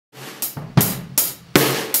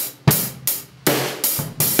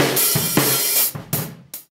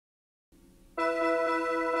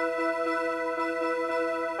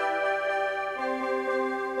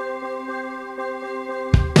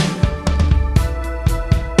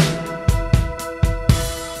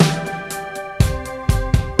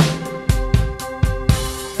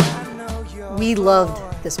loved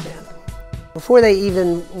this band. Before they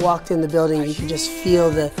even walked in the building, you could just feel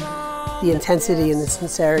the intensity and the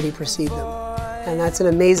sincerity precede them. And that's an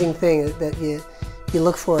amazing thing that you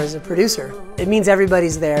look for as a producer. It means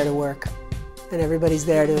everybody's there to work, and everybody's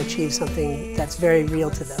there to achieve something that's very real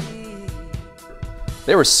to them.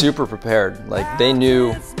 They were super prepared. Like, they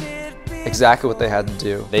knew exactly what they had to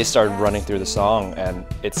do. They started running through the song, and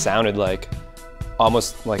it sounded like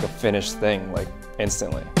almost like a finished thing, like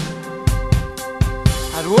instantly.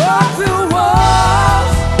 I'd walk through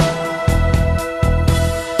walls,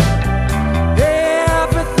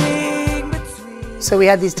 everything between. So we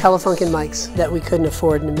had these Telefunken mics that we couldn't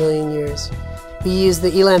afford in a million years. We used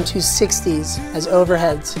the Elam 260s as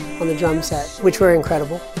overheads on the drum set, which were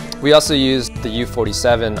incredible. We also used the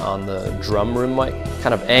U47 on the drum room mic,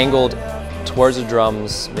 kind of angled towards the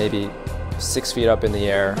drums, maybe 6 feet up in the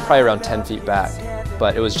air, probably around 10 feet back.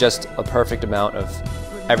 But it was just a perfect amount of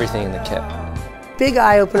everything in the kit. Big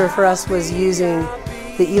eye-opener for us was using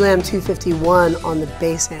the Elam 251 on the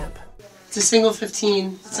bass amp. It's a single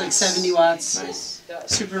 15, it's like 70 watts,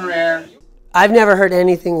 super rare. I've never heard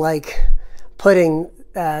anything like putting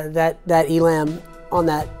that Elam on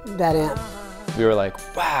that amp. We were like,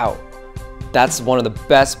 wow, that's one of the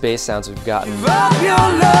best bass sounds we've gotten.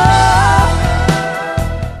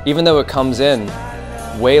 Even though it comes in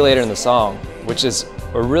way later in the song, which is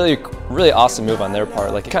a really awesome move on their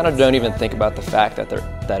part. Like, you kind of don't even think about the fact that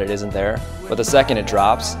it isn't there, but the second it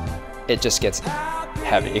drops, it just gets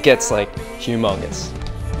heavy. It gets like humongous.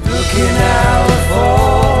 Looking out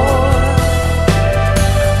for.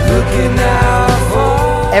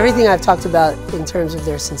 Everything I've talked about in terms of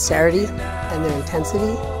their sincerity and their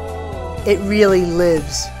intensity, it really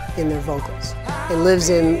lives in their vocals. It lives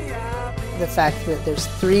in the fact that there's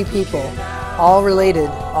 3 people, all related,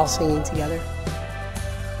 all singing together.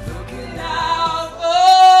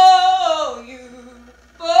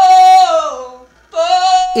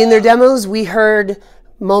 In their demos, we heard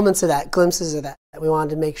moments of that, glimpses of that. We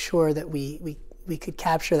wanted to make sure that we could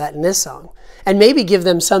capture that in this song, and maybe give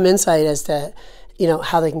them some insight as to, you know,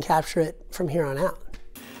 how they can capture it from here on out.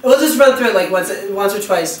 We'll just run through it like once or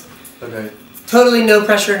twice. Okay. Totally no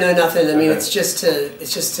pressure, no nothing. I mean, it's just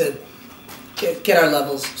to get our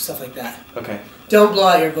levels, stuff like that. Okay. Don't blow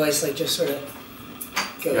out your voice, like just sort of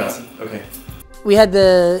go easy. Okay. We had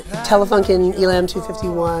the Telefunken Elam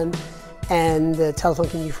 251 and the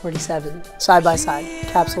Telefunken U47 side by side,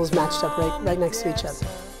 capsules matched up right next to each other.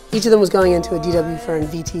 Each of them was going into a DW Fern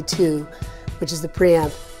VT2, which is the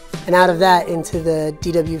preamp, and out of that into the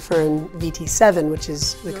DW Fern VT7, which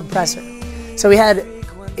is the compressor. So we had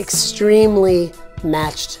extremely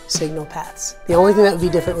matched signal paths. The only thing that would be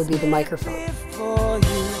different would be the microphone.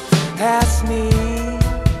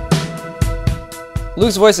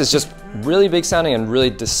 Luke's voice is just really big sounding and really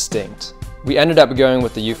distinct. We ended up going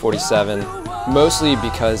with the U47, mostly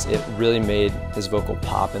because it really made his vocal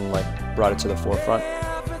pop and like brought it to the forefront.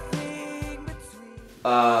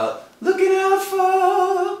 Looking out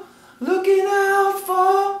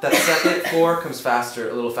for. That second 4 comes faster,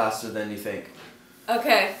 a little faster than you think.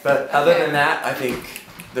 Okay. But other than that, I think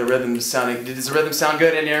the rhythm's sounding. Does the rhythm sound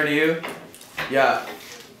good in here to you? Yeah.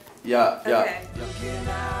 Okay.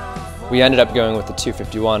 We ended up going with the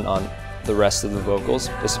 251 on the rest of the vocals,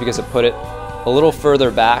 just because it put it a little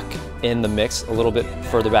further back in the mix, a little bit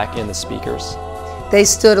further back in the speakers. They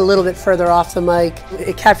stood a little bit further off the mic.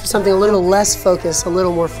 It captured something a little less focused, a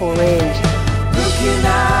little more full range. Looking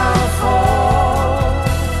out for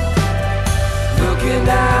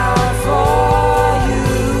you.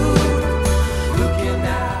 Looking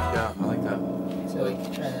out. Yeah, I like that. So we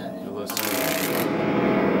can try that. A little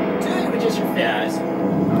slow. Do it with just your fingers.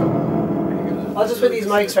 I'll just put these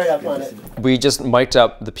mics right up on it. We just mic'd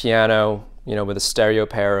up the piano, you know, with a stereo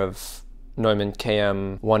pair of Neumann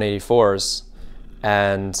KM 184s,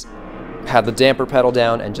 and had the damper pedal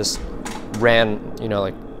down and just ran, you know,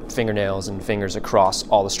 like fingernails and fingers across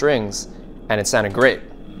all the strings, and it sounded great.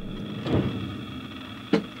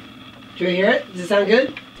 Do you hear it? Does it sound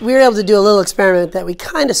good? We were able to do a little experiment that we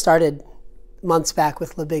kind of started months back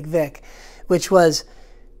with Le Big Vic, which was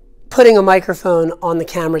putting a microphone on the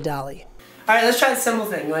camera dolly. All right, let's try the cymbal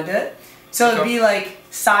thing. You want to do it? So it'd be like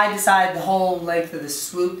side to side, the whole length of the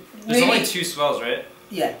swoop. There's only 2 swells, right?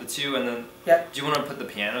 Yeah. The 2 and then... Yep. Do you want to put the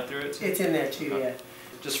piano through it too? It's in there too, yeah.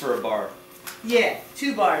 Just for a bar. Yeah,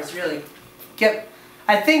 2 bars, really.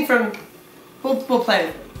 I think from... We'll play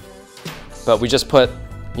it. But we just put,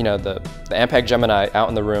 you know, the Ampeg Gemini out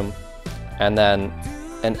in the room, and then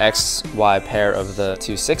an XY pair of the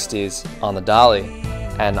 260s on the dolly,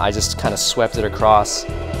 and I just kind of swept it across.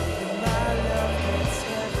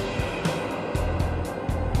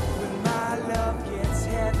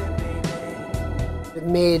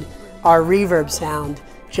 made our reverb sound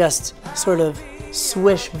just sort of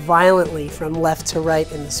swish violently from left to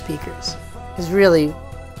right in the speakers. It's really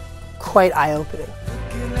quite eye-opening.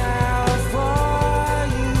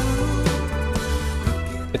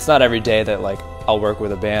 It's not every day that like I'll work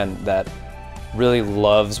with a band that really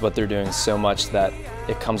loves what they're doing so much that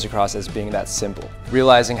it comes across as being that simple.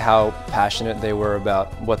 Realizing how passionate they were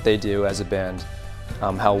about what they do as a band,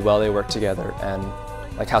 how well they work together, and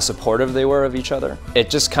like how supportive they were of each other. It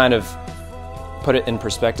just kind of put it in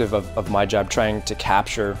perspective of my job, trying to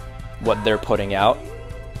capture what they're putting out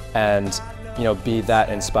and, you know, be that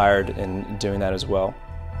inspired in doing that as well.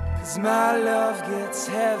 'Cause my love gets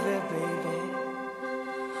heavy, baby,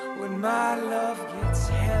 when my love